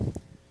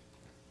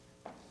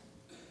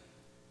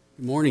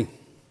Good morning.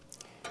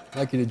 I'd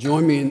like you to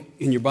join me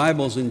in your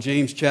Bibles in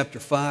James chapter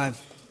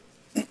 5.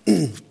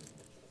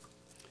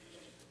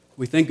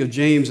 We think of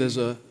James as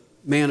a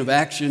man of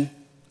action.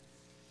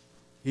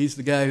 He's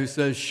the guy who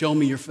says, "Show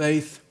me your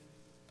faith."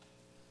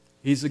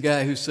 He's the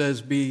guy who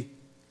says, "Be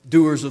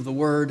doers of the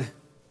word." It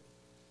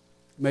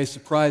may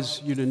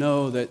surprise you to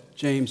know that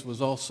James was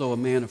also a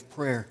man of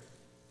prayer.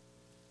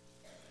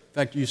 In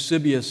fact,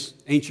 Eusebius,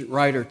 ancient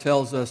writer,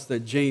 tells us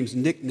that James'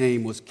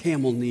 nickname was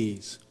Camel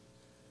Knees,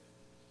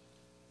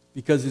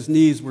 because his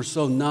knees were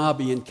so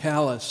knobby and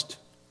calloused.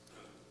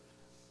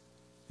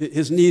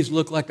 His knees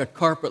looked like a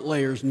carpet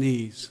layer's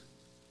knees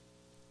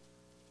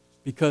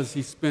because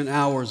he spent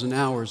hours and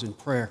hours in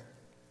prayer.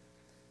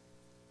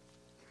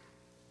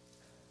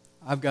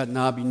 I've got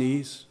knobby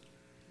knees,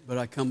 but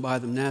I come by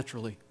them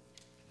naturally.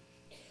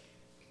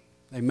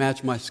 They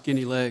match my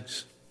skinny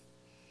legs.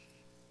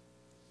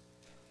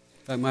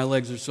 In fact, my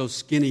legs are so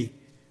skinny,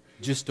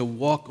 just to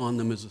walk on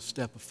them is a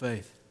step of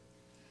faith.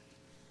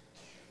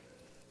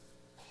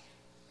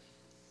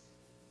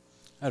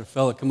 I had a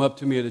fella come up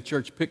to me at a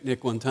church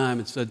picnic one time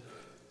and said,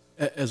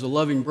 "As a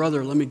loving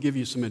brother, let me give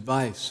you some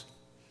advice.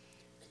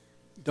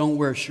 Don't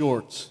wear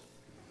shorts."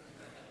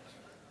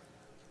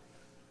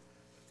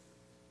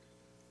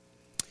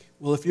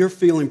 Well, if you're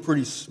feeling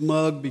pretty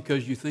smug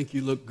because you think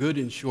you look good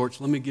in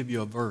shorts, let me give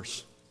you a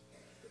verse.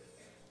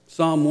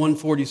 Psalm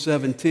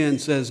 147:10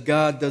 says,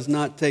 "God does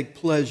not take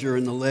pleasure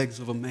in the legs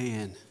of a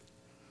man."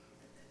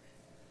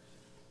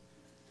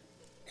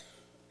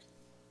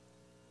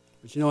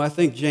 But I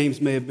think James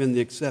may have been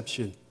the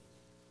exception,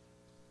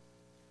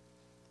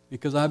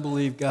 because I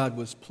believe God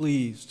was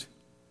pleased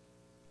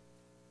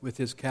with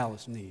his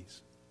callous knees.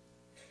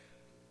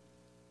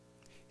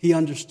 He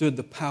understood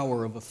the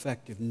power of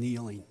effective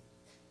kneeling.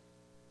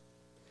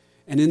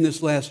 And in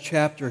this last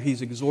chapter,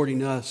 he's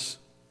exhorting us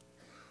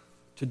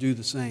to do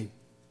the same.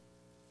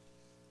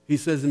 He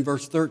says in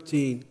verse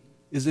 13,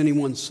 "Is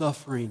anyone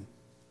suffering?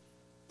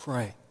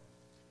 Pray.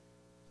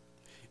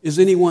 Is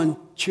anyone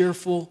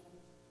cheerful?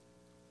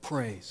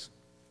 Praise."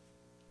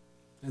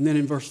 And then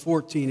in verse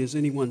 14, "Is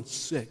anyone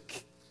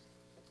sick?"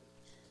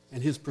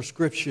 And his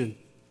prescription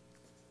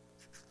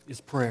is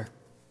prayer.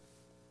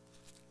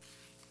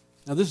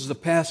 Now, this is a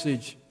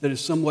passage that is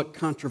somewhat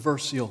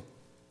controversial.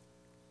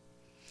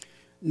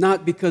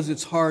 Not because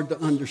it's hard to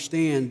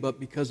understand, but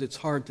because it's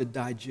hard to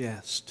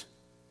digest.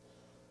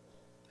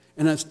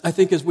 And I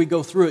think as we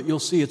go through it, you'll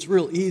see it's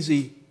real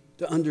easy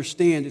to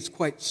understand. It's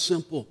quite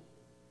simple.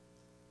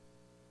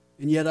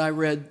 And yet I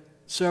read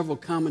several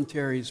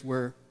commentaries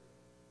where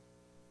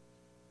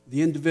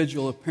the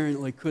individual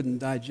apparently couldn't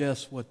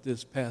digest what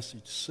this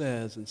passage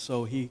says, and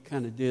so he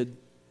kind of did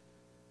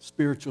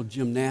spiritual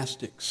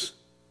gymnastics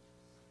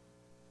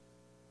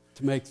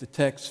to make the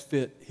text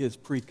fit his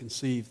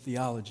preconceived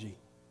theology.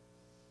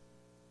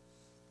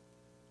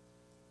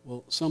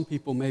 Well, some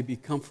people may be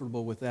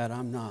comfortable with that.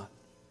 I'm not.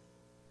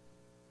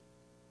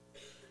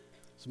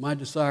 So my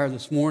desire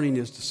this morning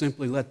is to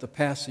simply let the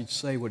passage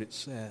say what it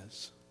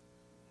says.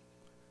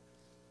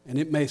 And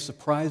it may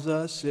surprise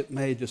us, it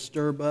may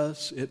disturb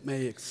us, it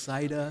may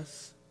excite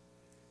us,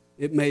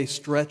 it may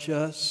stretch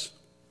us,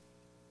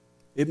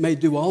 it may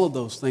do all of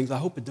those things. I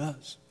hope it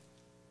does.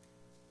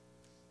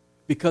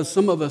 Because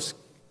some of us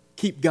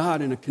keep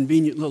God in a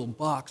convenient little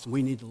box and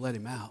we need to let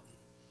him out.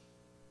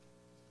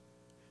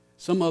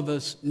 Some of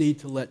us need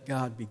to let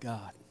God be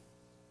God.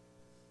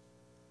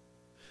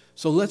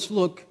 So let's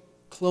look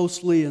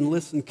closely and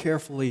listen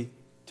carefully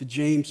to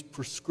James'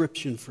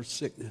 prescription for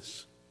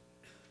sickness.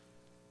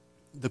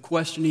 The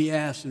question he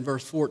asks in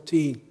verse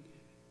 14,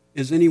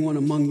 "Is anyone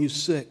among you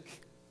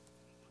sick?"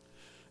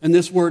 And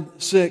this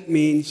word sick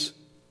means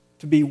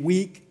to be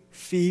weak,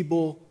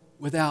 feeble,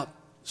 without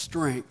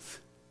strength.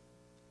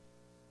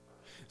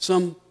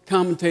 Some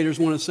commentators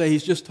want to say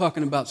he's just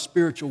talking about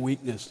spiritual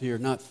weakness here,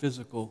 not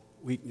physical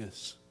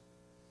weakness.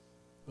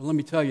 But let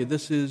me tell you,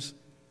 this is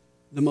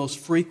the most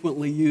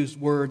frequently used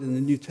word in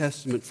the New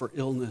Testament for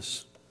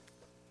illness.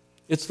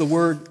 It's the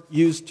word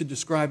used to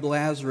describe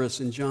Lazarus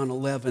in John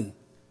 11.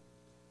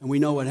 And we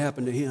know what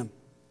happened to him.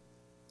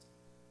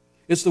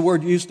 It's the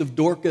word used of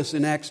Dorcas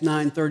in Acts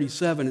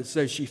 9:37. It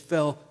says she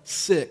fell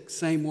sick,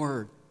 same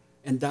word,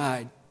 and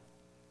died.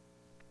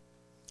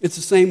 It's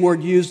the same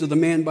word used of the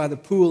man by the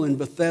pool in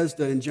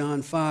Bethesda in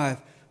John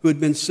 5, who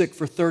had been sick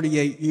for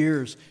 38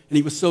 years. And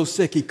he was so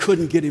sick he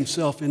couldn't get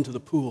himself into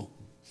the pool.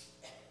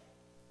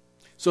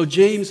 So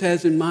James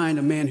has in mind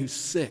a man who's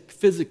sick,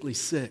 physically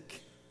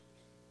sick.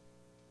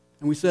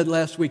 And we said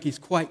last week he's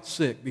quite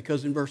sick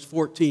because in verse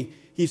 14,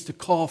 he's to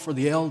call for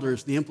the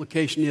elders. The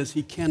implication is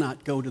he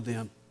cannot go to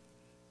them.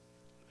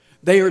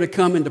 They are to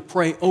come and to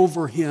pray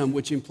over him,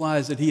 which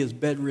implies that he is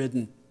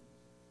bedridden.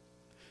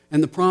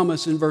 And the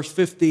promise in verse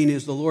 15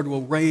 is the Lord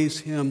will raise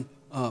him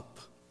up.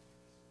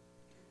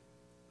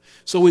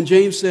 So when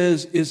James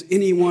says, "Is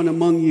anyone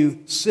among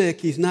you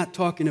sick?" he's not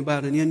talking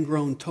about an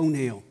ingrown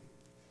toenail.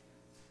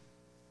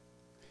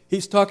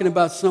 He's talking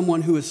about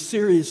someone who is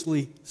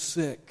seriously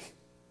sick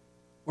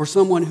or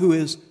someone who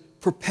is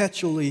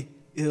perpetually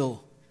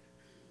ill.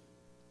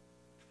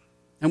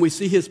 And we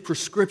see his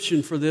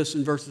prescription for this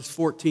in verses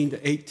 14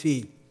 to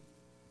 18.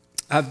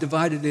 I've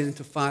divided it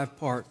into 5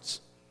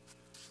 parts.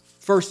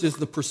 First is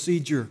the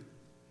procedure.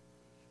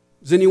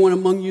 Is anyone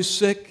among you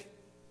sick?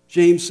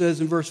 James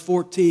says in verse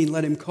 14,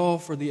 let him call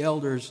for the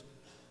elders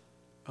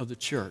of the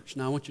church.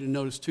 Now I want you to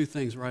notice 2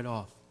 things right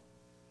off.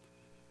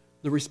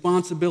 The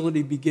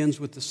responsibility begins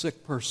with the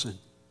sick person.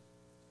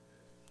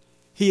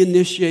 He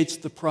initiates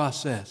the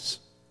process.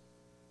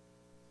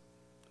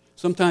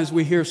 Sometimes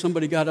we hear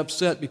somebody got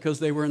upset because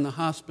they were in the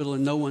hospital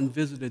and no one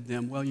visited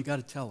them. Well, you got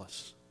to tell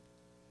us.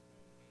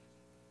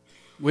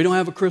 We don't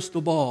have a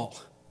crystal ball.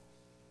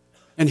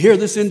 And here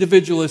this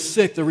individual is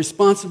sick. The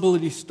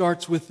responsibility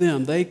starts with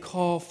them. They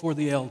call for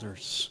the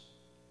elders.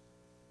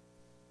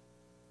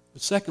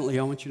 But secondly,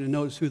 I want you to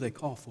notice who they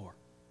call for.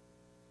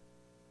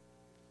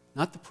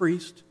 Not the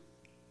priest,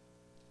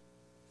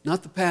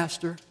 not the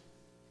pastor,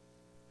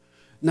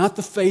 not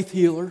the faith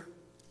healer.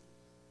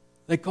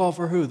 They call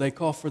for who? They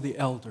call for the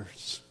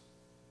elders.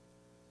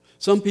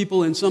 Some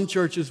people in some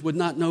churches would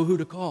not know who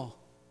to call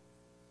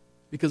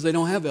because they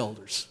don't have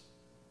elders.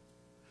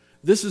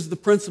 This is the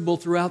principle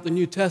throughout the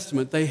New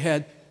Testament. They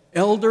had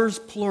elders,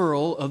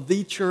 plural, of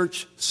the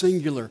church,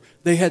 singular.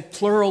 They had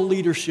plural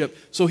leadership.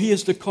 So he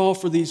is to call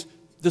for this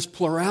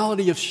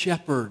plurality of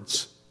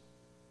shepherds.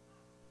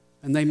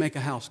 And they make a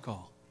house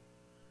call.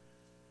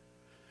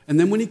 And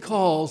then when he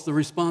calls, the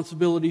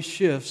responsibility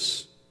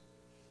shifts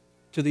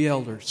to the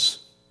elders.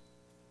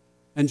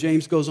 And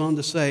James goes on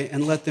to say,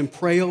 and let them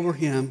pray over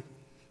him,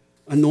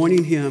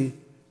 anointing him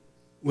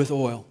with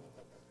oil.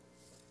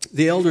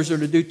 The elders are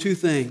to do 2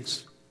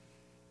 things.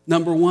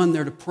 Number 1,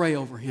 they're to pray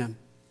over him.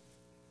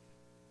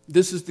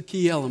 This is the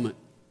key element.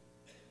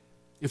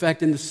 In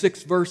fact, in the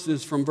 6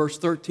 verses from verse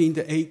 13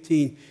 to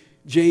 18,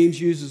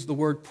 James uses the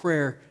word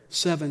prayer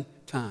 7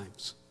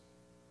 times.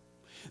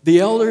 The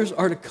elders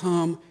are to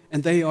come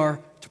and they are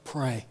to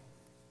pray.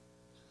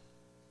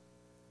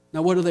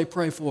 Now, what do they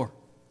pray for?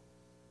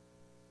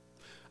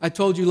 I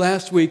told you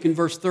last week in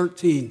verse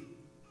 13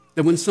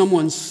 that when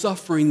someone's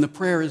suffering, the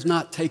prayer is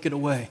not take it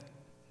away.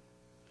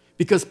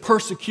 Because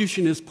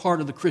persecution is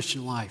part of the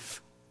Christian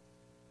life.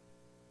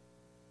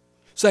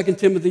 2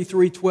 Timothy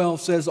 3:12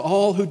 says,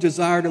 all who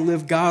desire to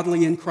live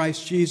godly in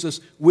Christ Jesus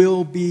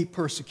will be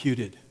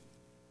persecuted.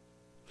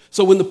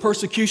 So when the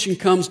persecution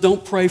comes,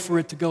 don't pray for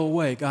it to go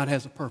away. God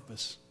has a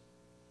purpose.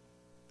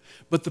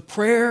 But the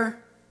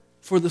prayer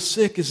for the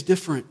sick is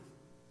different.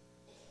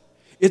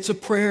 It's a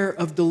prayer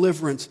of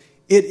deliverance.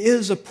 It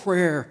is a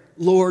prayer,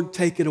 Lord,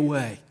 take it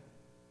away.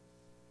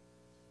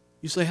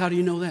 You say, how do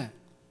you know that?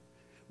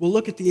 Well,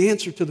 look at the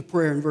answer to the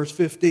prayer in verse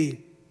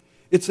 15.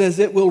 It says,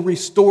 it will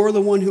restore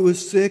the one who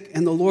is sick,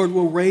 and the Lord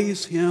will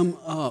raise him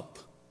up.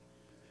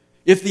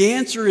 If the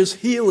answer is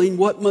healing,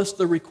 what must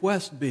the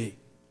request be?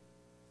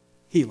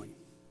 Healing.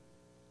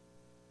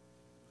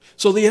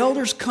 So the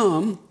elders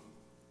come.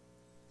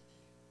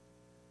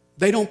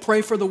 They don't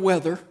pray for the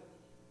weather.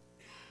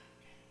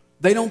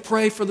 They don't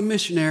pray for the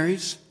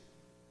missionaries.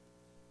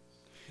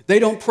 They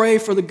don't pray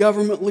for the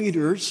government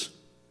leaders.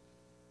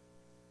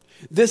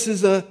 This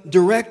is a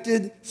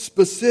directed,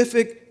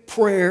 specific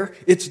prayer.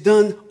 It's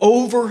done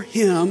over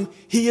him.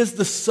 He is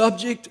the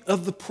subject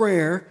of the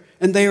prayer,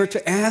 and they are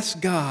to ask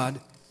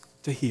God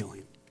to heal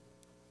him.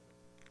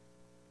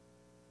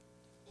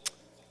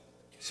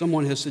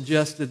 Someone has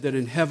suggested that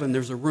in heaven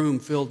there's a room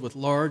filled with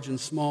large and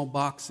small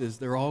boxes.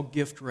 They're all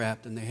gift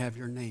wrapped, and they have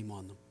your name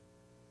on them.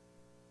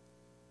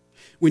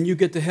 When you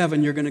get to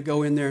heaven, you're going to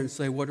go in there and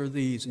say, what are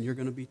these? And you're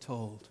going to be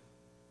told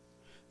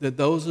that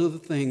those are the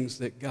things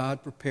that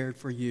God prepared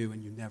for you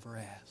and you never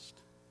asked.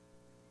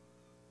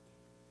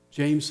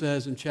 James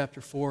says in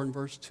chapter 4 and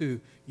verse 2,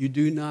 you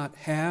do not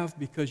have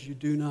because you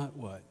do not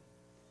what?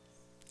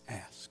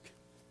 Ask.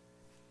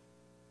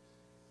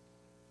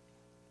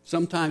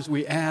 Sometimes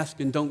we ask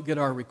and don't get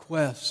our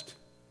request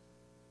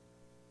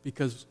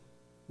because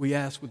we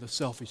ask with a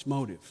selfish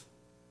motive.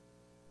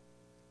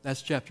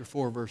 That's chapter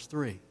 4, verse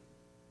 3.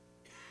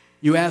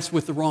 You ask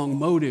with the wrong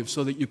motive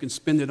so that you can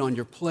spend it on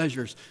your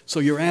pleasures.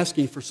 So you're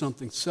asking for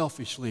something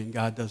selfishly and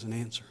God doesn't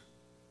answer.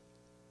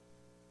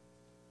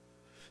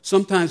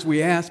 Sometimes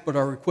we ask, but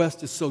our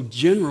request is so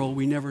general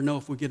we never know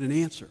if we get an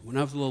answer. When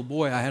I was a little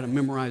boy, I had a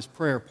memorized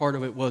prayer. Part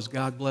of it was,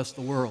 God bless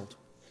the world.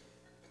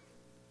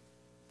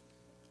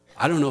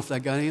 I don't know if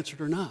that got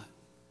answered or not.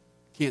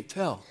 Can't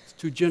tell. It's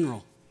too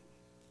general.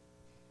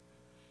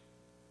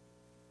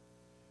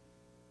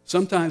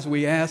 Sometimes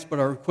we ask, but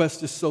our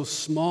request is so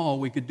small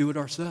we could do it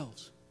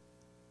ourselves.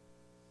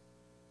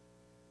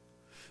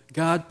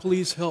 God,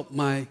 please help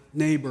my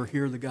neighbor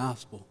hear the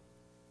gospel.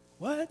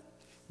 What?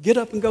 Get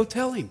up and go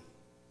tell him.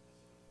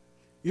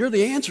 You're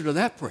the answer to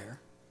that prayer.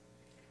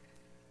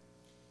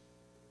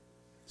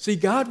 See,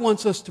 God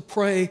wants us to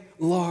pray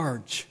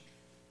large.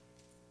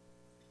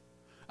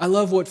 I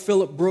love what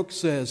Philip Brooks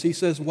says. He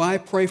says, why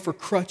pray for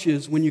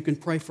crutches when you can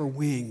pray for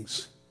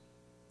wings?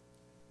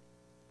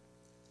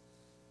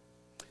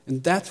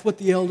 And that's what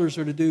the elders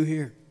are to do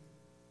here.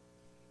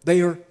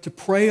 They are to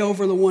pray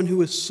over the one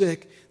who is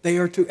sick. They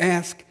are to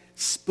ask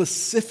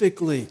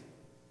specifically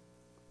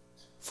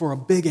for a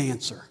big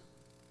answer,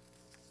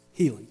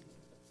 healing.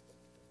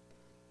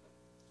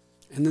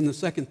 And then the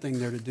second thing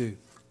they're to do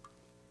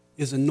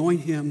is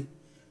anoint him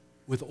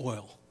with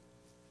oil.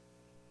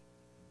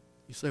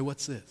 You say,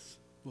 what's this?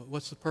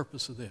 What's the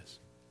purpose of this?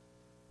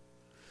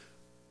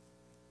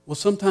 Well,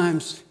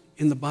 sometimes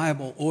in the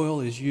Bible,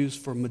 oil is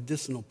used for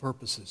medicinal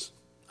purposes.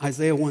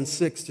 Isaiah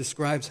 1:6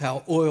 describes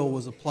how oil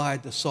was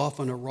applied to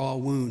soften a raw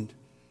wound.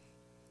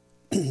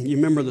 You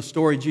remember the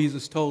story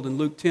Jesus told in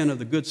Luke 10 of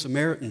the Good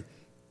Samaritan.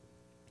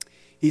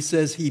 He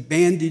says he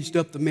bandaged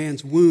up the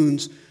man's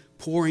wounds,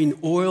 pouring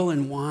oil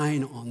and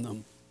wine on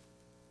them.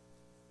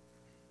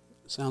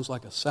 Sounds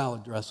like a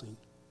salad dressing.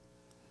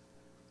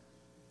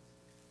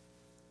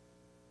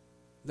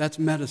 That's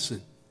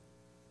medicine.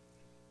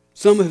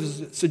 Some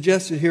have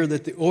suggested here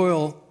that the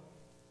oil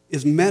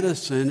is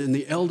medicine and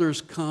the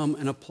elders come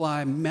and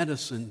apply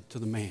medicine to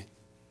the man.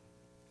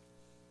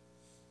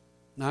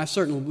 Now, I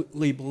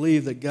certainly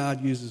believe that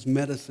God uses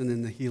medicine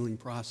in the healing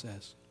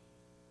process.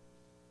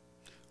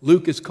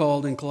 Luke is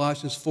called in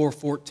Colossians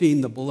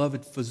 4:14 the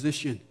beloved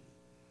physician.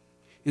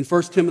 In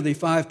 1 Timothy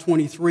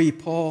 5:23,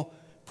 Paul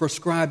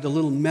prescribed a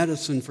little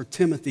medicine for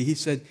Timothy. He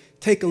said,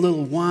 take a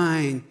little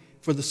wine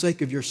for the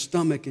sake of your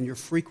stomach and your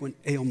frequent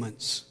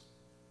ailments.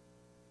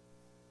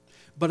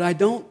 But I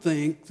don't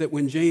think that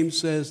when James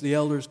says the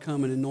elders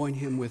come and anoint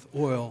him with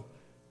oil,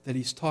 that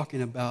he's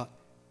talking about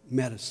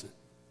medicine.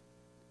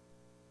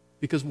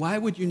 Because why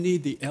would you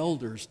need the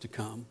elders to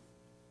come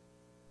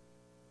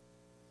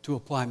to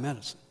apply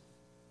medicine?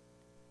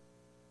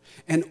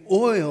 And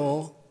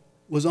oil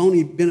was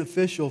only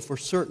beneficial for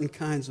certain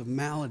kinds of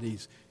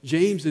maladies.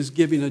 James is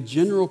giving a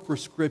general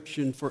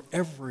prescription for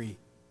every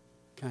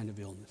kind of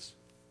illness.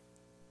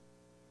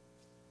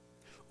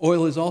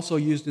 Oil is also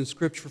used in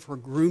Scripture for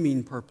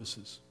grooming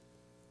purposes.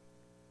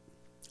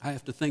 I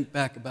have to think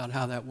back about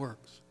how that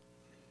works.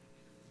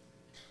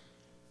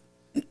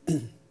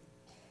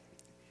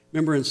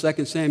 Remember in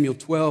 2 Samuel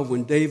 12,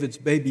 when David's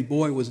baby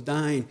boy was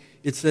dying,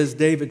 it says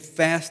David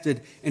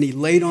fasted and he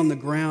laid on the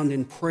ground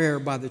in prayer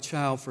by the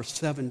child for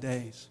 7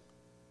 days.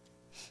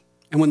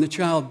 And when the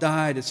child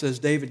died, it says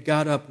David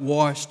got up,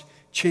 washed,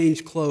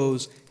 changed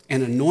clothes,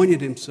 and anointed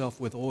himself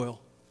with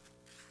oil.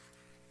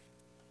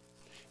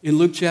 In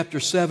Luke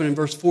chapter 7 and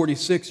verse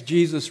 46,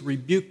 Jesus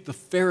rebuked the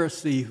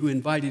Pharisee who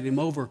invited him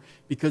over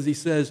because he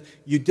says,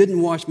 you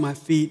didn't wash my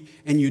feet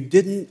and you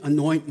didn't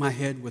anoint my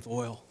head with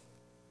oil.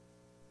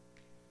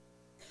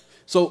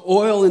 So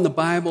oil in the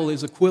Bible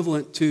is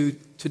equivalent to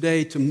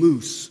today to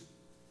mousse,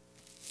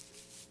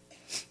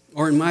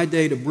 or in my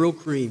day to Brill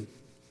cream.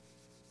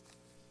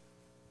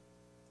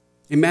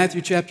 In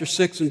Matthew chapter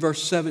 6 and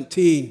verse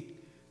 17,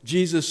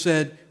 Jesus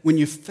said, when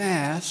you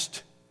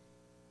fast,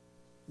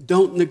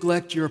 don't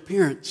neglect your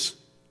appearance.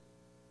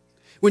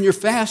 When you're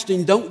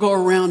fasting, don't go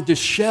around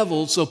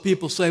disheveled so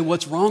people say,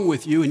 what's wrong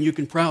with you? And you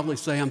can proudly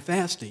say, I'm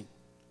fasting.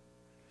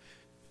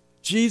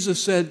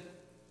 Jesus said,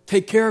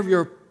 take care of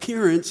your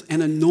appearance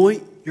and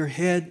anoint your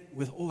head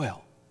with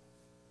oil.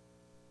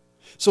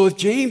 So if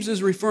James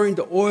is referring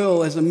to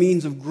oil as a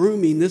means of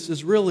grooming, this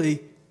is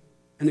really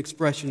an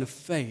expression of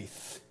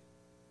faith.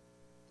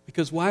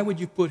 Because why would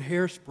you put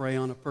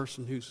hairspray on a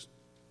person who's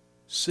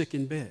sick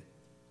in bed?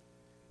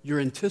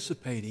 You're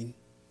anticipating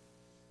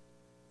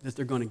that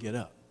they're going to get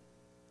up.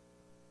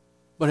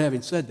 But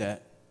having said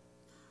that,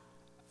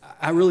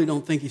 I really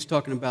don't think he's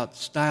talking about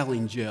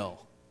styling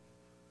gel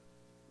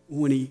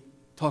when he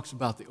talks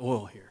about the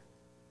oil here.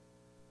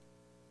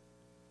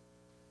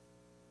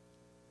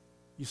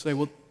 You say,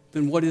 well,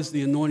 then what is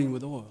the anointing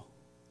with oil?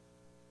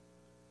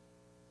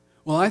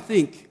 Well, I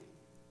think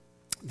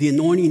the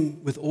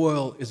anointing with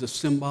oil is a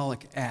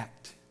symbolic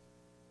act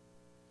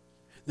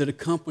that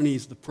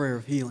accompanies the prayer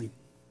of healing.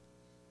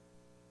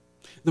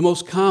 The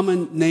most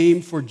common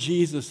name for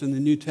Jesus in the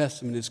New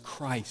Testament is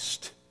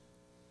Christ.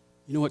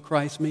 You know what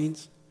Christ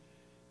means?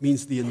 It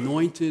means the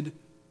anointed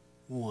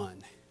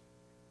one.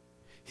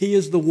 He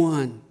is the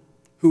one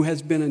who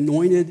has been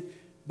anointed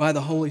by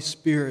the Holy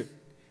Spirit,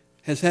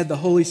 has had the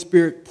Holy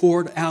Spirit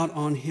poured out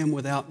on him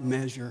without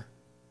measure.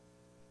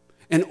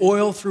 And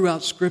oil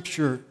throughout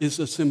Scripture is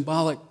a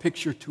symbolic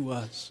picture to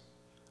us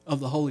of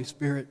the Holy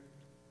Spirit.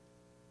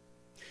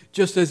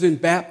 Just as in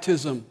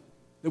baptism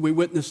that we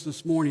witnessed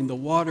this morning, the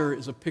water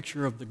is a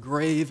picture of the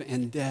grave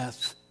and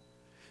death.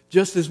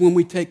 Just as when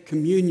we take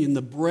communion,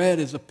 the bread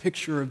is a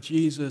picture of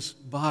Jesus'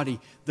 body,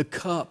 the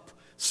cup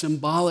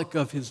symbolic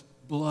of his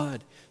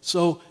blood.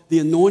 So the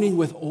anointing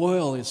with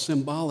oil is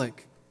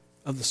symbolic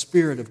of the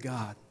Spirit of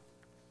God.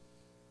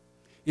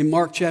 In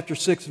Mark chapter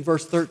 6 and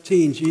verse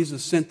 13,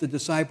 Jesus sent the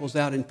disciples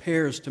out in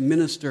pairs to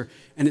minister,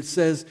 and it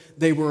says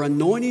they were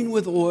anointing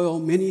with oil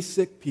many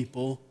sick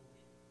people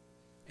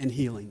and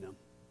healing them.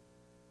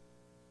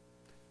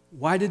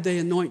 Why did they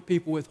anoint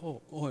people with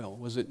oil?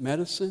 Was it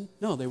medicine?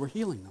 No, they were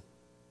healing them.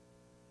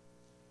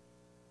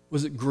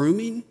 Was it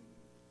grooming?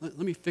 Let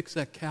me fix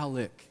that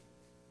cowlick.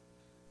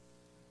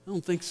 I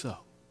don't think so.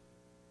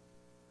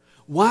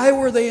 Why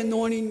were they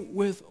anointing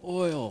with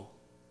oil?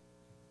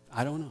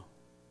 I don't know.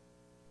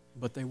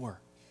 But they were.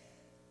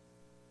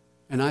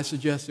 And I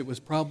suggest it was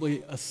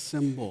probably a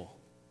symbol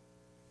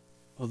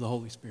of the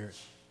Holy Spirit.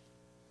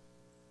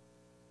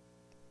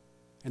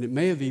 And it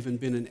may have even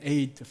been an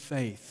aid to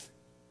faith.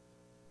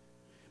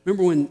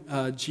 Remember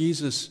when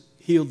Jesus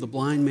healed the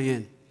blind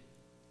man?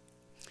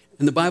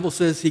 And the Bible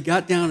says he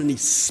got down and he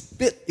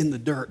spit in the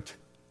dirt.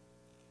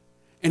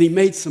 And he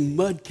made some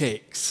mud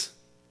cakes.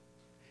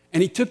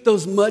 And he took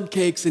those mud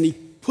cakes and he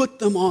put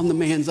them on the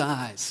man's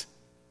eyes.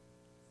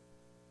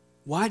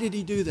 Why did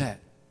he do that?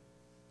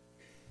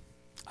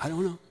 I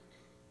don't know.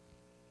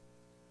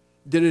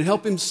 Did it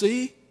help him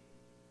see?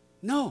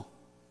 No.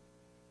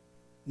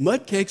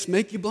 Mud cakes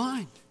make you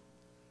blind.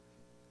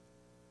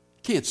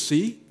 You can't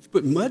see. You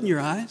put mud in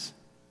your eyes.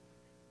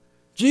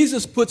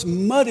 Jesus puts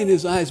mud in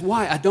his eyes.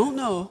 Why? I don't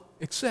know,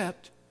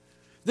 except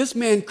this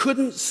man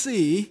couldn't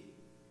see,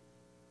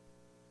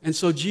 and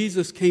so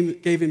Jesus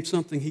gave him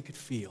something he could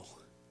feel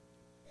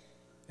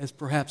as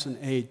perhaps an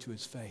aid to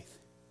his faith.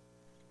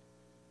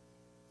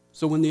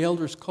 So when the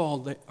elders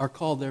are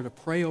called there to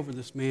pray over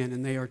this man,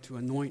 and they are to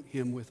anoint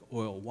him with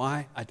oil.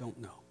 Why? I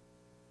don't know.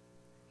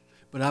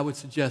 But I would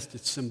suggest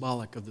it's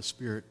symbolic of the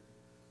Spirit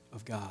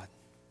of God.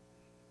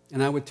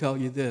 And I would tell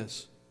you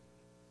this: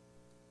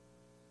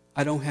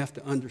 I don't have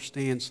to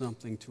understand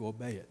something to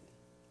obey it.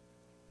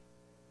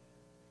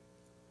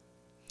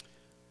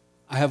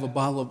 I have a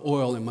bottle of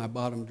oil in my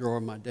bottom drawer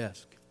of my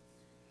desk.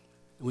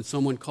 And when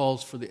someone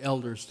calls for the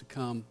elders to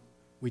come,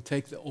 we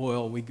take the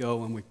oil, we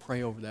go and we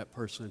pray over that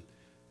person,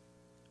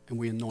 and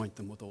we anoint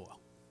them with oil.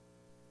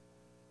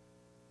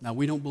 Now,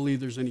 we don't believe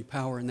there's any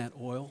power in that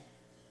oil.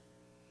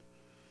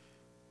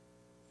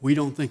 We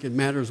don't think it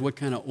matters what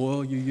kind of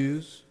oil you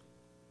use.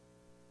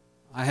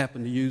 I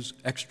happen to use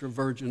extra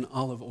virgin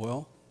olive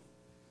oil.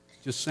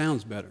 Just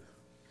sounds better.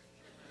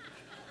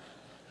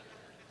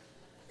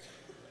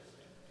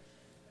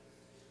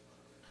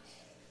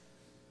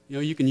 You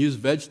know, you can use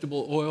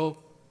vegetable oil,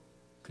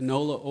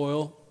 canola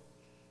oil,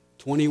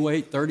 20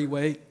 weight, 30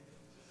 weight.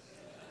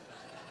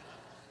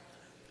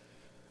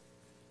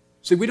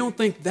 See, we don't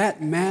think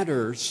that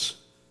matters,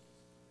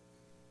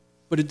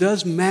 but it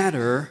does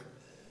matter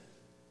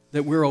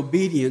that we're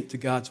obedient to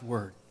God's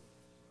word.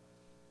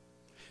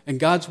 And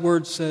God's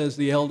word says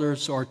the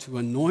elders are to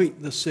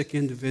anoint the sick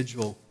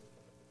individual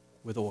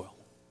with oil.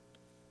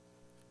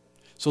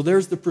 So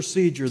there's the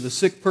procedure. The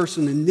sick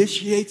person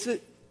initiates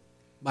it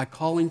by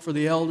calling for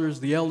the elders.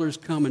 The elders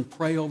come and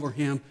pray over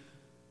him,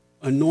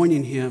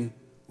 anointing him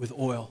with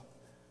oil.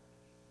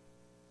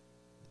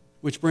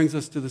 Which brings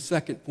us to the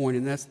second point,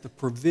 and that's the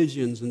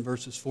provisions in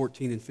verses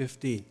 14 and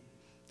 15.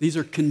 These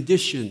are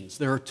conditions.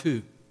 There are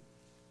two.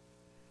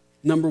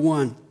 Number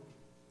one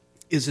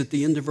is at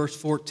the end of verse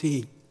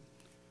 14.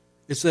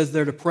 It says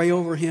they're to pray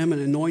over him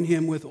and anoint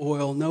him with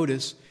oil,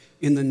 notice,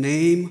 in the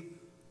name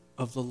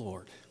of the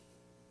Lord.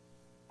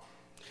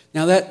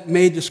 Now that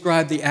may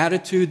describe the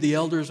attitude the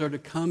elders are to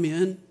come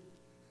in.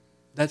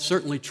 That's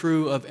certainly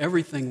true of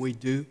everything we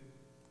do.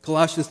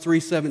 Colossians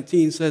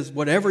 3:17 says,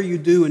 whatever you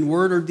do in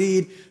word or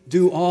deed,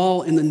 do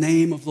all in the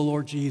name of the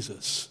Lord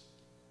Jesus.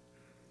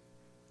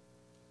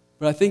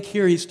 But I think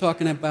here he's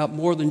talking about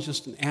more than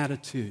just an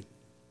attitude.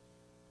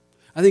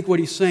 I think what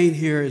he's saying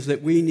here is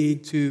that we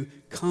need to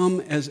come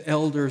as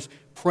elders,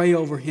 pray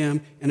over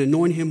him, and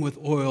anoint him with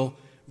oil,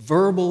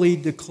 verbally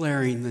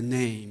declaring the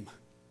name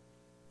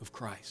of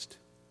Christ.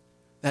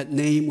 That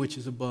name which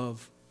is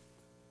above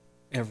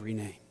every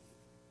name.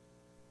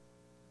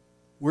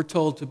 We're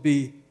told to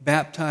be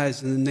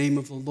baptized in the name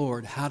of the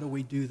Lord. How do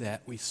we do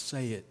that? We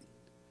say it.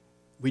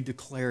 We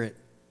declare it.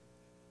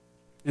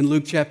 In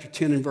Luke chapter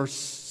 10 and verse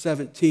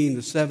 17,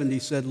 the 70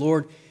 said,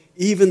 Lord,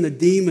 even the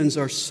demons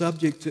are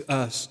subject to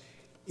us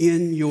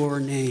in your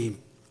name.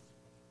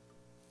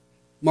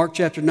 Mark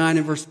chapter 9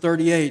 and verse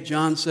 38,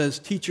 John says,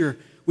 Teacher,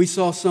 we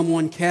saw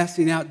someone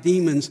casting out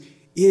demons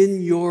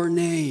in your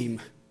name.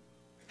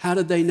 How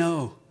did they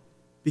know?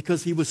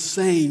 Because he was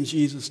saying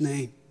Jesus'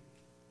 name.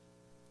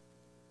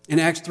 In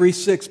Acts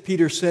 3:6,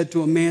 Peter said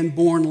to a man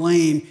born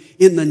lame,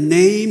 in the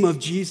name of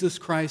Jesus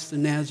Christ the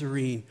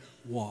Nazarene,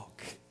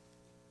 walk.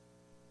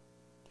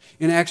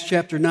 In Acts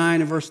chapter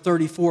 9 and verse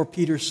 34,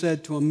 Peter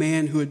said to a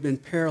man who had been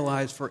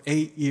paralyzed for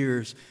 8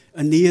 years,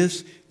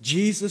 Aeneas,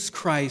 Jesus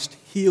Christ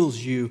heals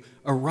you.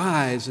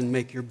 Arise and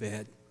make your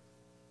bed.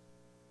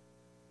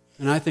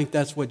 And I think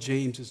that's what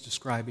James is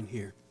describing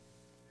here.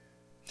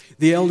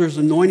 The elders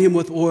anoint him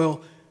with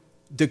oil,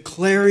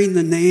 declaring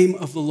the name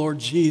of the Lord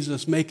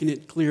Jesus, making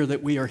it clear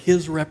that we are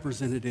his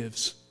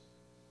representatives,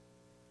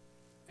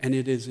 and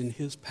it is in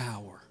his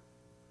power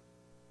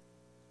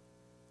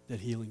that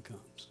healing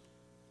comes.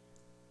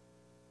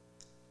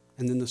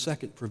 And then the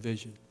second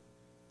provision,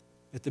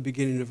 at the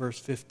beginning of verse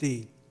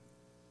 15,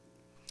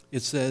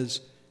 it says,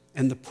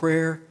 and the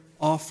prayer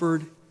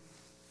offered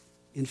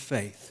in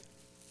faith.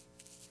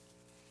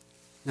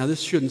 Now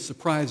this shouldn't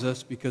surprise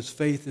us because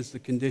faith is the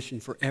condition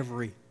for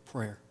every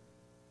prayer.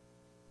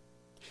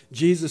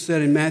 Jesus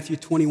said in Matthew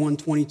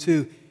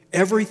 21:22,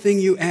 everything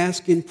you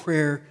ask in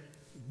prayer,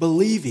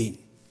 believing,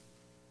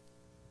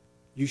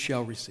 you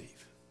shall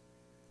receive.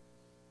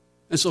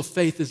 And so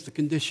faith is the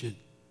condition.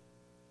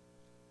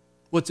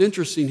 What's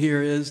interesting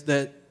here is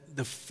that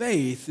the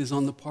faith is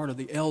on the part of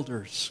the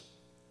elders.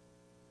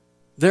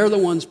 They're the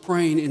ones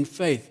praying in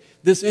faith.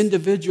 This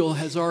individual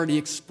has already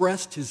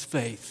expressed his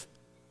faith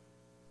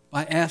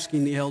by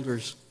asking the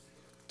elders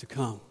to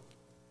come.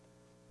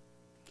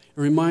 It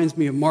reminds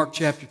me of Mark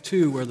chapter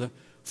 2, where the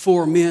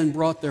 4 men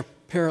brought their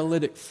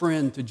paralytic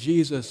friend to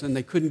Jesus, and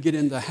they couldn't get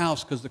in the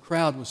house because the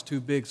crowd was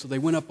too big. So they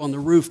went up on the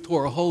roof,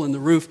 tore a hole in the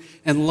roof,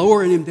 and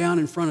lowered him down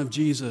in front of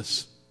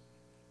Jesus.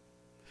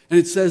 And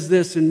it says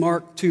this in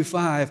Mark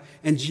 2:5,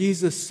 and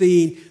Jesus,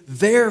 seeing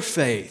their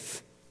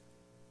faith,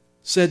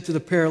 said to the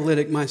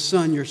paralytic, my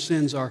son, your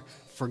sins are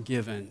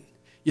forgiven.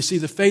 You see,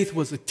 the faith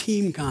was a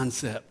team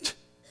concept.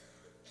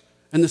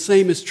 And the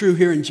same is true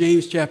here in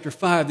James chapter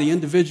 5. The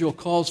individual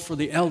calls for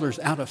the elders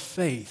out of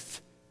faith.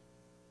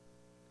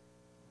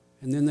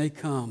 And then they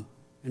come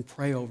and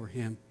pray over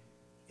him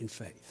in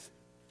faith.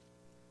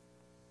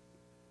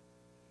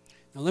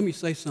 Now let me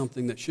say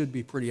something that should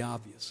be pretty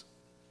obvious.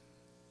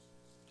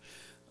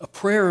 A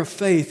prayer of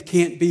faith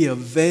can't be a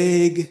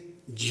vague,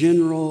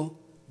 general,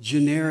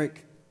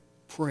 generic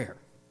prayer.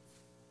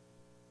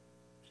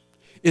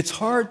 It's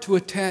hard to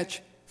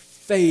attach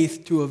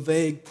faith to a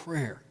vague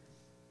prayer.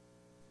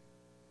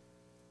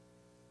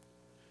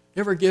 You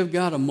ever give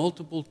God a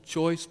multiple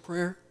choice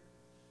prayer?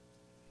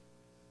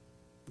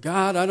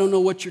 God, I don't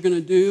know what you're going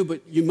to do,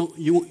 but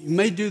you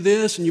may do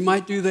this, and you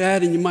might do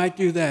that, and you might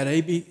do that.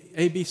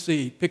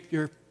 ABC, pick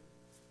your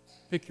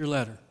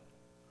letter.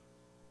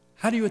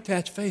 How do you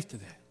attach faith to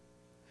that?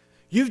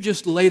 You've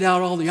just laid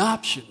out all the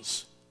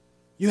options.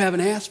 You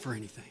haven't asked for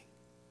anything.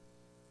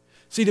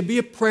 See, to be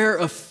a prayer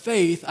of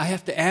faith, I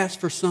have to ask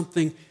for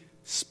something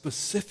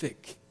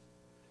specific.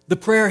 The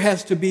prayer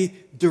has to be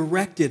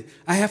directed.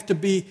 I have to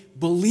be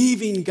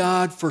believing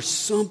God for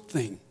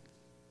something.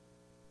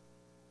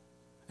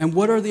 And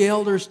what are the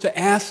elders to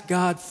ask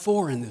God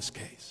for in this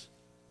case?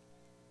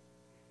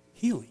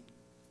 Healing.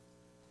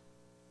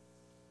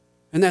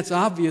 And that's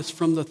obvious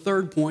from the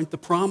third point, the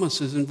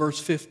promises in verse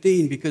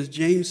 15, because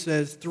James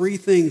says 3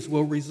 things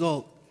will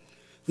result.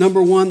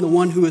 Number 1, the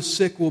one who is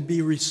sick will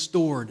be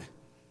restored.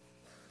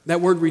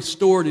 That word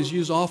restored is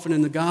used often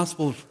in the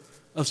gospel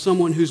of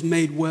someone who's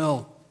made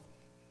well.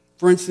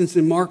 For instance,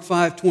 in Mark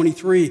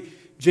 5:23,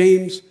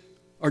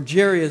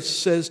 Jairus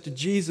says to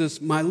Jesus,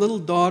 my little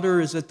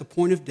daughter is at the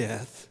point of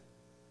death.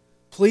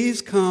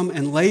 Please come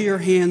and lay your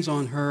hands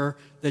on her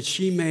that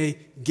she may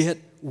get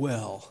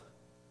well.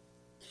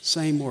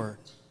 Same word.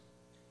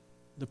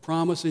 The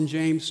promise in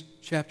James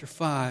chapter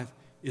 5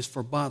 is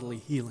for bodily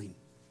healing.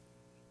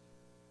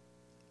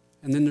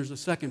 And then there's a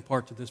second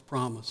part to this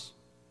promise.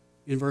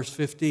 In verse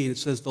 15, it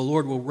says, the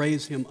Lord will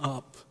raise him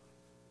up,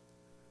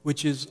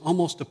 which is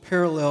almost a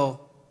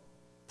parallel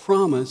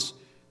promise,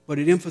 but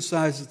it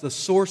emphasizes the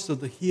source of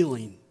the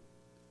healing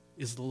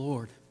is the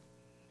Lord.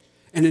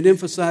 And it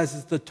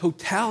emphasizes the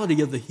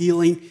totality of the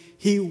healing.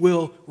 He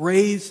will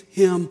raise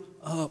him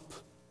up.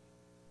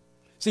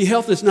 See,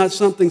 health is not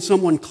something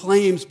someone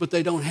claims but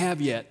they don't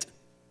have yet.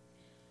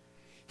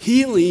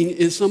 Healing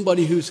is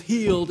somebody who's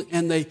healed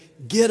and they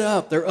get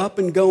up, they're up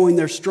and going,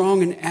 they're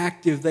strong and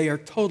active, they are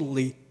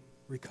totally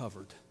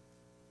recovered.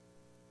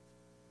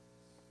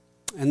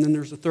 And then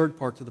there's a third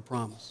part to the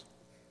promise.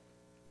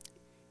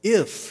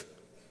 If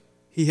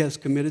he has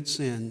committed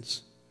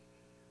sins,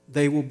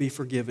 they will be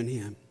forgiven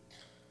him.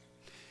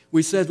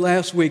 We said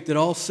last week that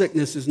all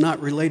sickness is not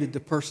related to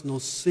personal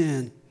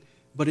sin,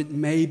 but it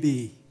may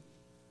be.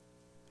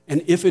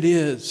 And if it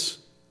is,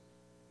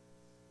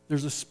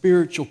 there's a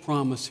spiritual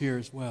promise here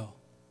as well,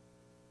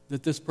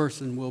 that this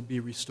person will be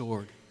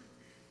restored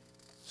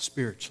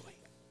spiritually.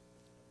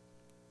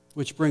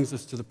 Which brings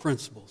us to the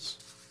principles.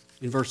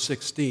 In verse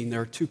 16,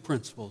 there are 2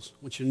 principles. I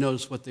want you to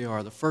notice what they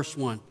are. The first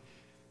one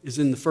is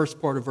in the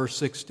first part of verse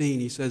 16.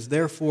 He says,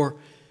 therefore,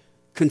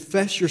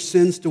 confess your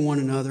sins to one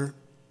another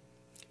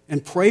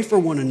and pray for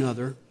one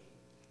another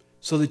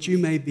so that you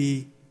may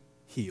be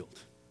healed.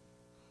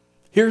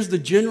 Here's the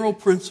general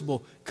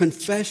principle.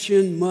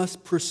 Confession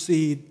must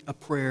precede a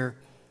prayer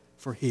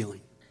for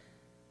healing.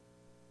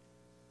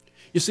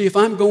 You see, if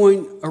I'm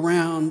going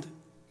around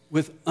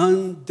with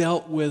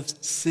undealt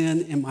with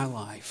sin in my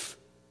life,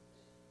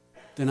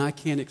 then I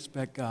can't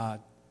expect God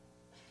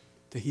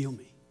to heal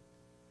me.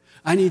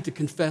 I need to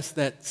confess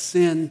that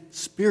sin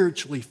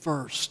spiritually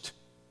first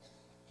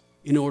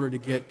in order to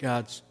get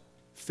God's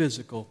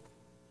physical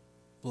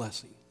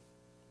blessing.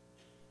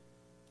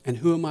 And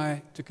who am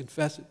I to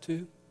confess it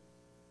to?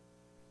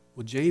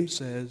 Well, James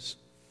says,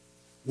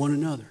 one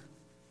another.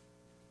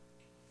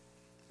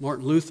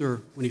 Martin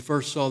Luther, when he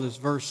first saw this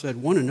verse, said,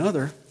 one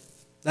another?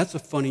 That's a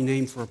funny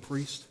name for a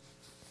priest.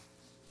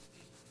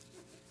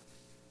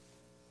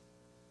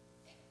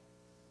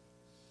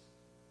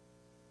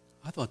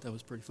 I thought that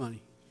was pretty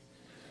funny.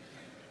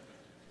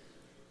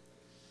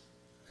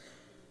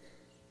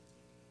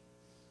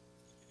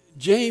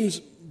 James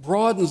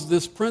broadens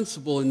this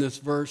principle in this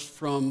verse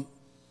from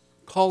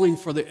calling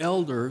for the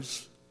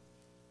elders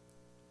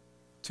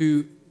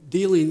to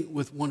dealing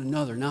with one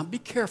another. Now, be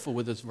careful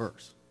with this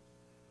verse.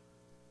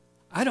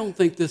 I don't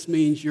think this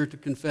means you're to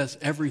confess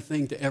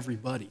everything to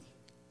everybody.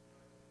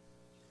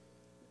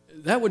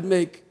 that would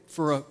make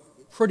for a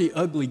pretty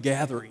ugly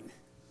gathering.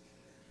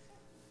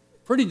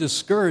 Pretty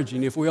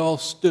discouraging if we all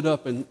stood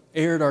up and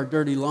aired our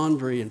dirty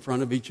laundry in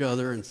front of each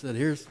other and said,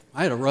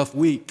 I had a rough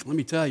week. Let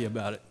me tell you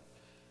about it.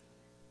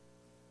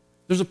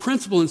 There's a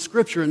principle in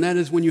Scripture, and that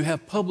is when you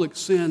have public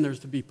sin, there's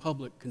to be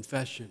public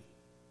confession.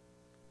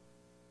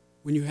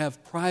 When you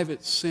have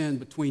private sin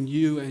between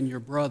you and your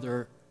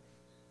brother,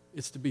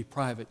 it's to be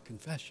private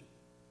confession.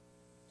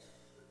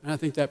 And I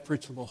think that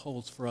principle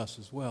holds for us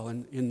as well.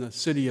 And in the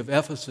city of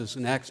Ephesus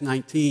in Acts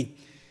 19,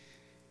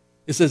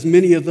 it says,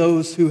 many of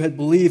those who had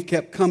believed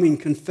kept coming,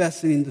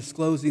 confessing and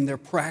disclosing their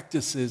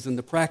practices, and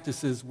the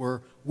practices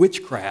were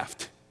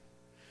witchcraft.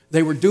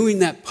 They were doing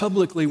that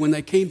publicly. When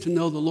they came to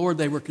know the Lord,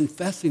 they were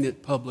confessing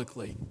it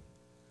publicly.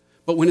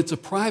 But when it's a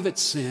private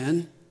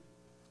sin,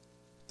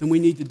 then we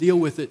need to deal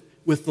with it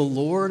with the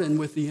Lord and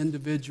with the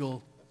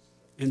individual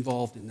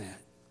involved in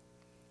that.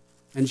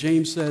 And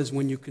James says,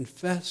 when you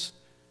confess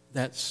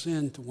that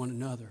sin to one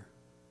another,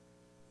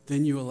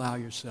 then you allow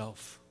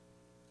yourself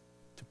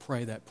to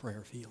pray that prayer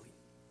of healing.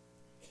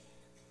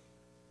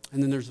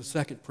 And then there's a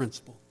second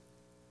principle.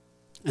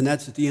 And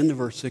that's at the end of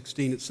verse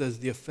 16. It says,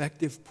 the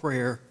effective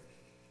prayer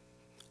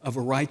of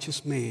a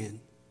righteous man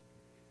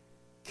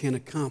can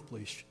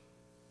accomplish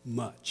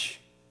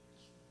much.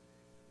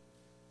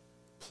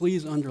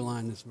 Please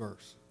underline this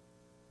verse.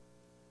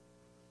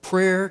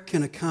 Prayer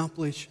can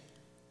accomplish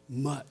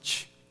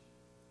much.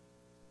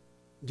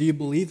 Do you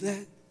believe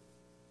that?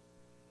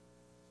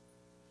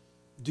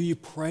 Do you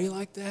pray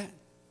like that?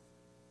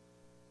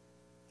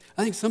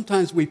 I think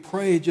sometimes we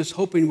pray just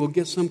hoping we'll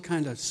get some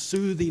kind of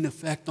soothing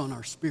effect on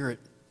our spirit.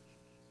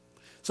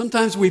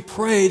 Sometimes we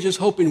pray just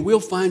hoping we'll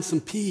find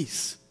some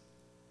peace.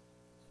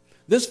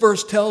 This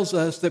verse tells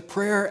us that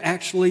prayer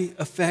actually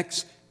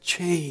affects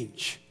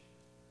change.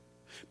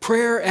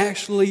 Prayer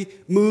actually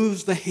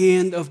moves the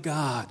hand of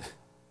God.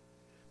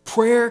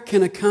 Prayer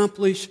can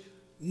accomplish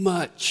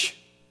much.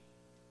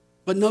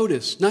 But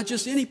notice, not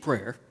just any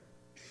prayer.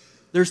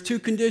 There's two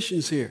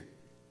conditions here.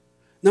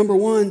 Number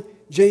one,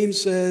 James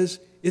says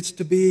it's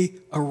to be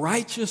a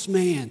righteous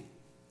man.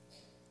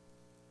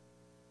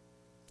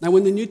 Now,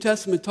 when the New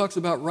Testament talks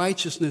about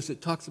righteousness,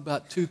 it talks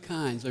about two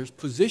kinds. There's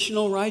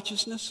positional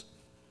righteousness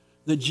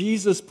that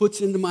Jesus puts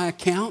into my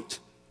account.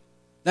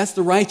 That's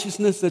the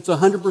righteousness that's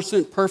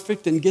 100%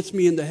 perfect and gets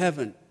me into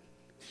heaven.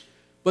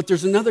 But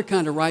there's another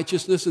kind of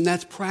righteousness, and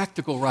that's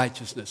practical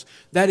righteousness.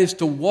 That is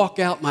to walk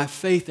out my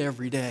faith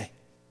every day.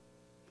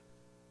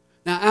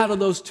 Now, out of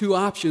those two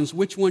options,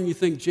 which one do you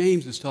think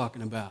James is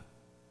talking about?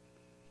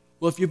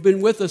 Well, if you've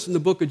been with us in the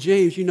book of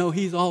James, you know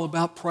he's all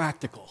about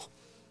practical.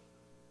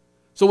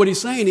 So what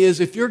he's saying is,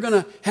 if you're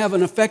going to have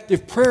an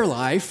effective prayer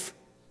life,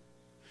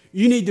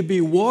 you need to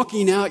be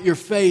walking out your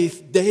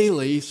faith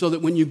daily so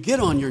that when you get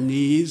on your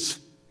knees,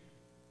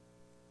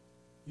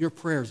 your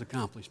prayers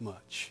accomplish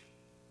much.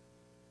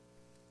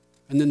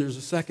 And then there's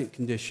a second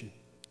condition,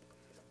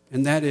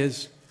 and that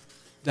is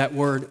that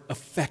word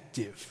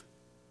effective.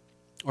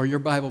 Or your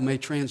Bible may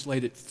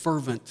translate it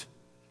fervent.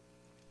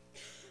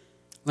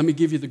 Let me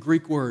give you the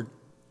Greek word.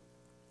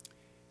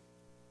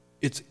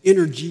 It's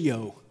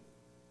energio,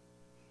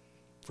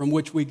 from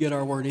which we get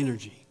our word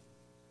energy.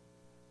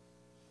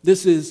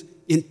 This is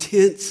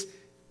intense,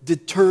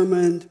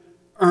 determined,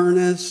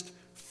 earnest,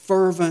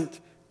 fervent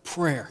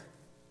prayer.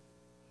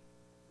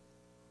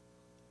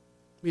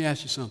 Let me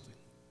ask you something.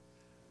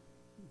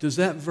 Does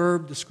that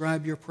verb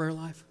describe your prayer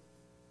life?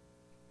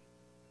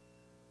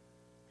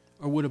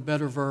 Or would a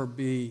better verb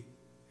be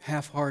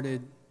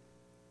half-hearted,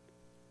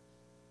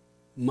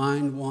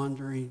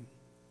 mind-wandering,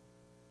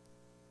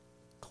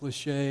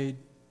 cliched,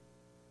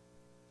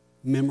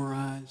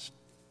 memorized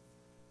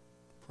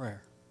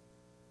prayer?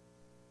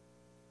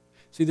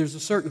 See, there's a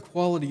certain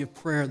quality of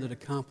prayer that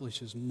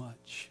accomplishes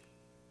much.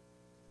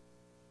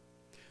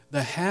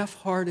 The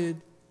half-hearted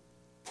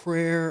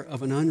prayer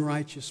of an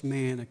unrighteous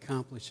man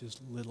accomplishes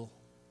little.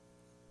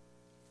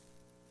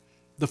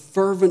 The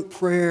fervent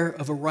prayer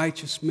of a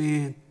righteous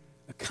man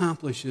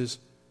accomplishes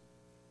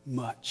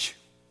much.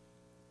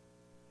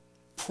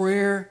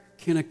 Prayer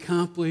can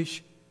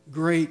accomplish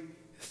great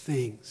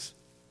things.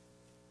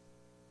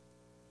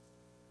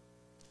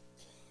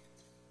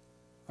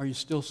 Are you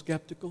still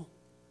skeptical?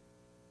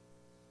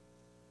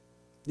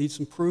 Need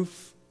some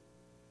proof?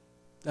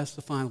 That's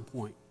the final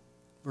point.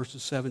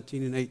 Verses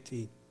 17 and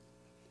 18. It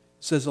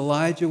says,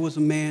 Elijah was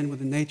a man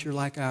with a nature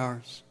like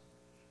ours,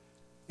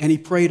 and he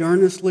prayed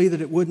earnestly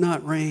that it would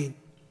not rain.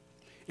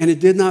 And it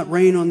did not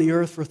rain on the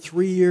earth for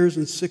 3 years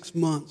and 6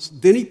 months.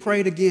 Then he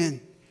prayed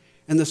again,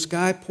 and the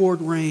sky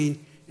poured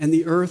rain, and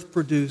the earth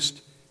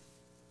produced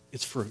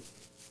its fruit.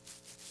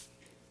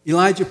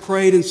 Elijah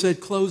prayed and said,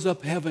 close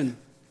up heaven.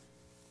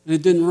 And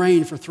it didn't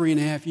rain for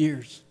 3.5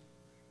 years.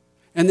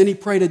 And then he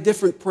prayed a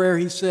different prayer.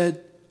 He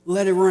said,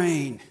 let it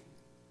rain.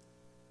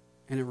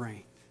 And it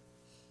rained.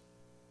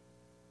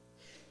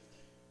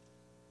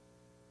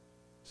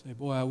 Say,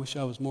 boy, I wish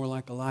I was more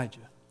like Elijah.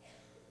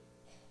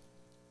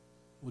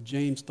 Well,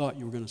 James thought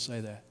you were going to say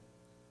that.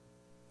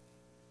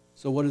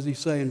 So what does he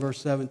say in verse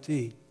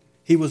 17?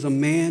 He was a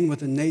man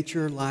with a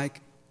nature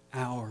like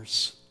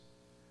ours.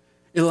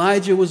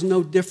 Elijah was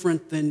no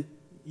different than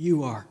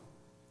you are.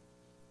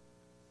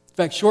 In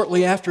fact,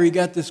 shortly after he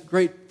got this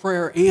great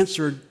prayer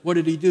answered, what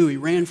did he do? He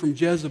ran from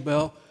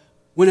Jezebel,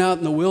 went out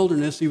in the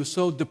wilderness. He was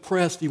so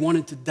depressed he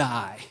wanted to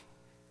die.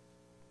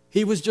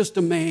 He was just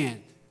a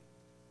man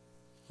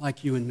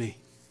like you and me.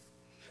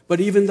 But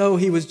even though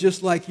he was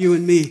just like you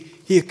and me,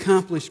 he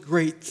accomplished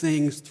great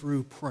things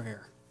through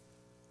prayer.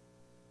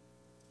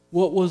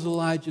 What was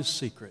Elijah's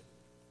secret?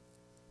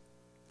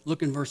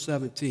 Look in verse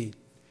 17. It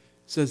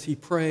says he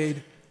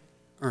prayed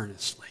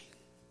earnestly.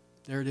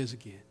 There it is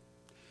again.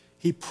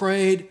 He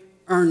prayed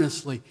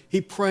earnestly.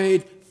 He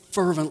prayed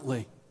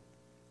fervently.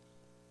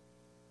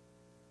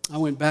 I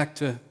went back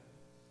to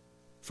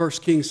 1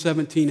 Kings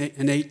 17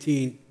 and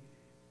 18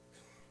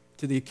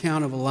 to the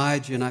account of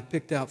Elijah, and I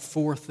picked out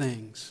 4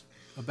 things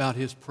about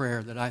his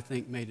prayer that I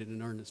think made it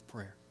an earnest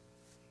prayer.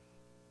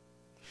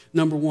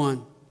 Number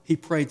 1, he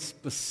prayed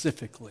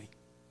specifically.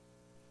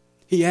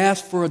 He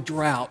asked for a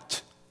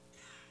drought.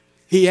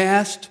 He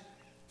asked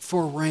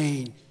for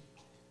rain.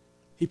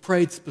 He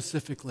prayed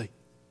specifically.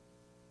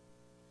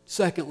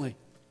 Secondly,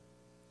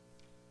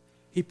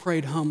 he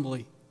prayed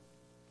humbly.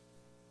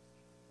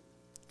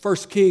 1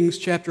 Kings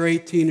chapter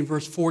 18 and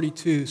verse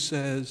 42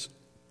 says,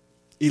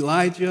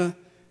 Elijah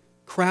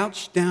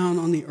crouched down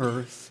on the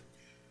earth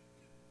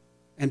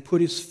and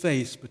put his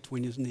face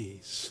between his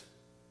knees.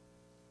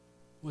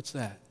 What's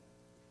that?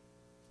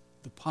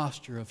 The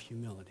posture of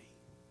humility.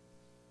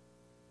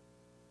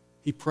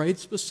 He prayed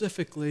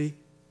specifically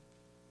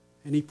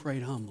and he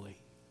prayed humbly.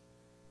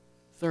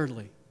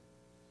 Thirdly,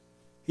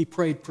 he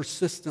prayed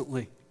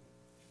persistently.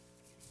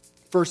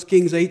 1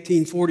 Kings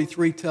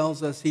 18:43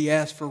 tells us he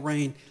asked for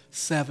rain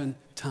 7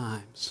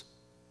 times.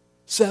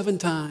 7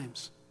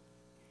 times.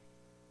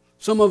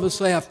 Some of us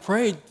say, I've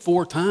prayed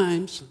 4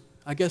 times.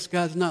 I guess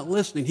God's not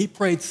listening. He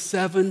prayed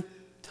 7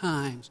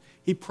 times.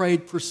 He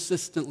prayed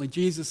persistently.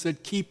 Jesus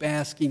said, keep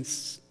asking,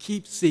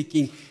 keep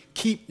seeking,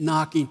 keep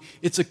knocking.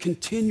 It's a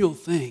continual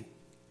thing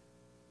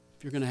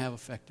if you're going to have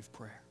effective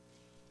prayer.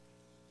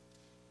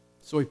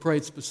 So he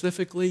prayed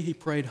specifically, he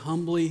prayed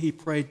humbly, he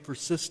prayed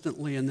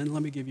persistently, and then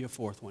let me give you a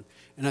 4th one.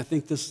 And I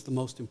think this is the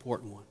most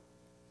important one.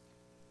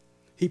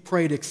 He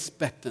prayed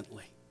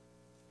expectantly.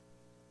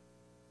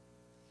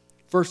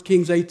 1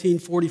 Kings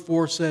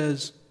 18:44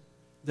 says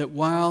that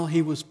while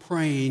he was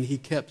praying, he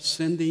kept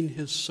sending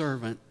his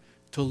servant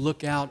to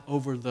look out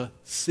over the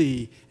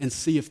sea and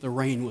see if the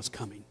rain was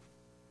coming.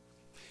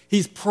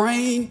 He's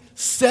praying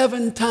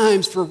 7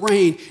 times for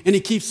rain, and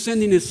he keeps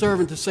sending his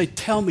servant to say,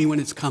 tell me when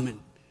it's coming,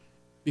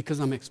 because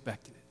I'm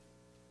expecting it.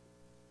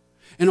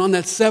 And on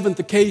that 7th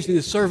occasion,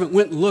 his servant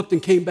went and looked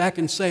and came back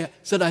and said,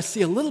 I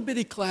see a little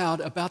bitty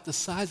cloud about the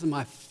size of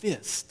my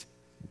fist.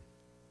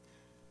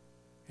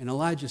 And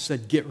Elijah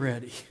said, get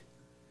ready.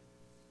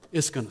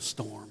 It's going to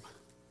storm.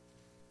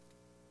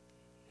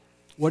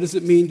 What does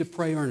it mean to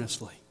pray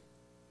earnestly?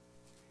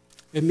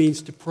 It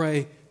means to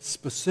pray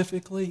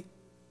specifically,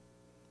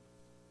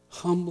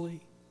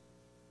 humbly,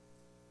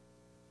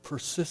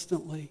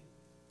 persistently,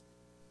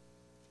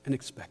 and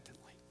expectantly.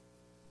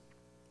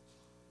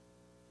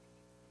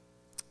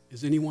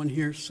 Is anyone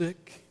here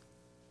sick?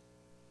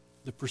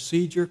 The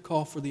procedure,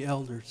 call for the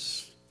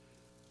elders.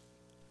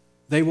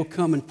 They will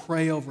come and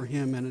pray over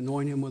him and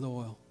anoint him with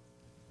oil.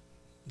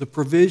 The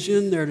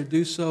provision, they're to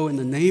do so in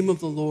the name of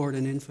the Lord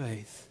and in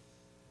faith.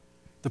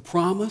 The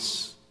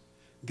promise,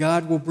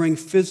 God will bring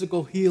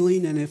physical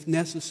healing and, if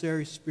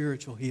necessary,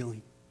 spiritual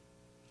healing.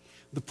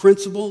 The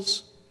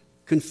principles,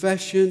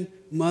 confession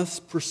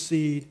must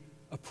precede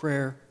a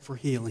prayer for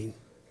healing.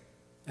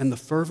 And the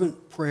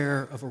fervent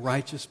prayer of a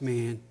righteous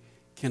man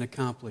can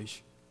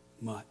accomplish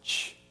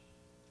much.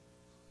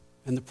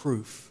 And the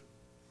proof,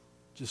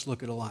 just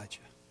look at Elijah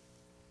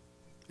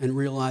and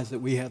realize that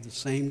we have the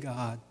same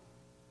God,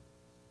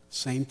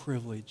 same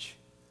privilege,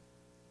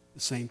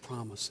 the same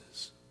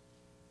promises.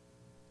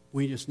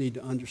 We just need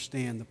to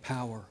understand the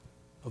power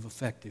of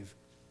effective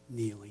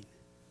kneeling.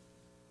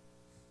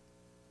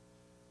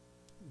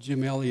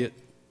 Jim Elliot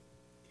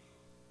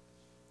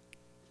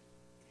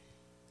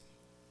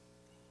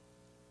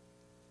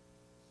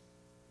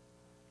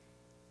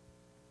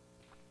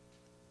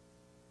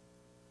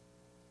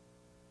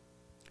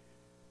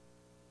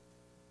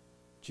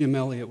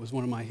was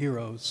one of my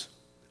heroes.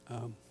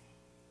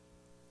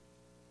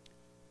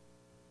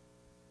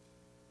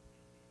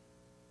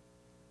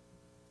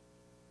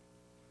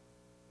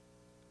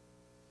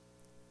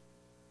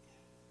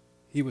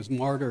 He was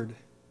martyred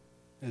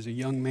as a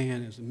young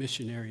man, as a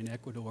missionary in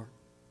Ecuador.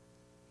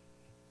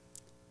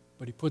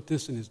 But he put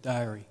this in his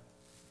diary.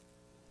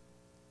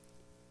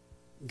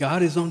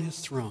 God is on his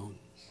throne,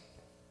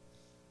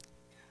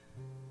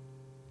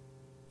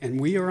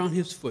 and we are on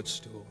his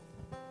footstool,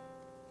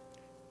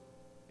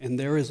 and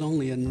there is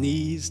only a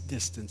knee's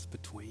distance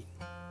between.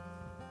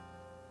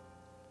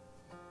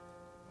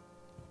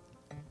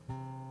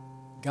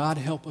 God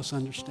help us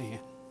understand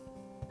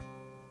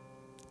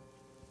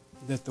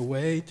that the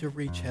way to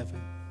reach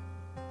heaven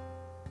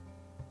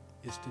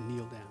is to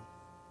kneel down.